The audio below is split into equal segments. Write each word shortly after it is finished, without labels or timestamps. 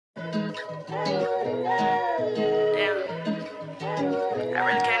Damn. I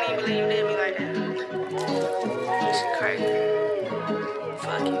really can't even believe you did me like that. This shit crazy.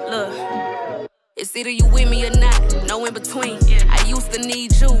 Fuck you. Look. It's either you with me or not, no in between. I used to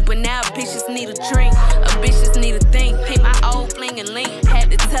need you, but now bitches need a drink. Bitches need a thing. Hit my old fling and link.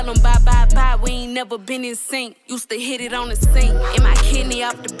 Had to tell them bye, bye, bye. We ain't never been in sync. Used to hit it on the sink. In my kidney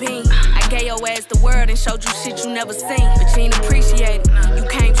off the beam. I gave your ass the word and showed you shit you never seen. But you ain't appreciate it. You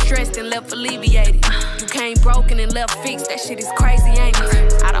came stressed and left alleviated. You came broken and left fixed. That shit is crazy, ain't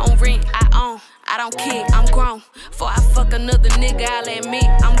it? I don't rent, I own. I don't kid, I'm grown. Before I fuck another nigga, I'll admit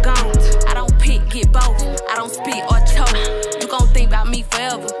I'm gone. I don't pick, get both. I don't spit or choke. You gon' think about me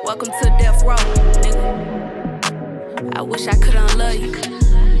forever. Welcome to death row, nigga. I wish I could unlove you.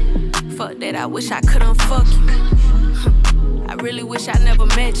 Fuck that, I wish I could unfuck you. I really wish I never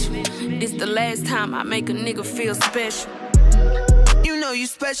met you. This the last time I make a nigga feel special. You know you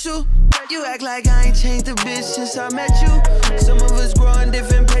special. You act like I ain't changed a bitch since I met you. Some of us grow in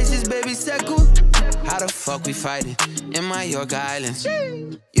different places, baby, circle. How the fuck we fighting in my York Islands?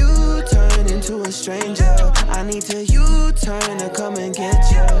 You turn into a stranger. I need to U-turn to come and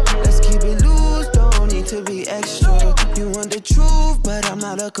get you. Let's keep it loose, don't need to be extra. You want the truth, but I'm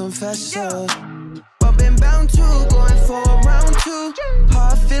not a confessor. But been bound to, going for a round two.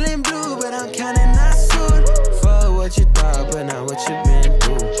 Heart feeling blue, but I'm kinda not soon. Fuck what you thought, but not what you been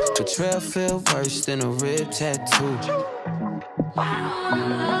through. Betrayal feel worse than a rib tattoo.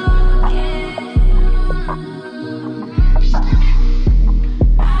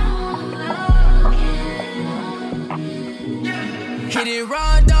 Hit it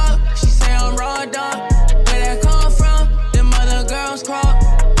raw, dog. She say I'm raw, dog. Where that come from? Them other girls crawl.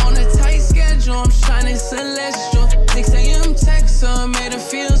 On a tight schedule, I'm shining celestial. 6 a.m. text her, made her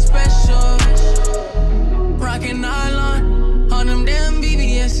feel special. Rockin' all on them damn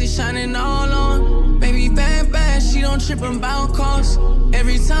BBS, it's shining all on. Baby bad, bad, she don't trip about cost.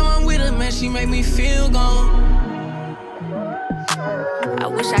 Every time I'm with her, man, she make me feel gone. I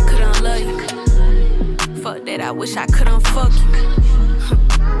wish I could unlove you. Fuck that, I wish I could unfuck you.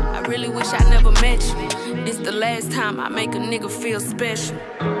 I really wish I never met you. This the last time I make a nigga feel special.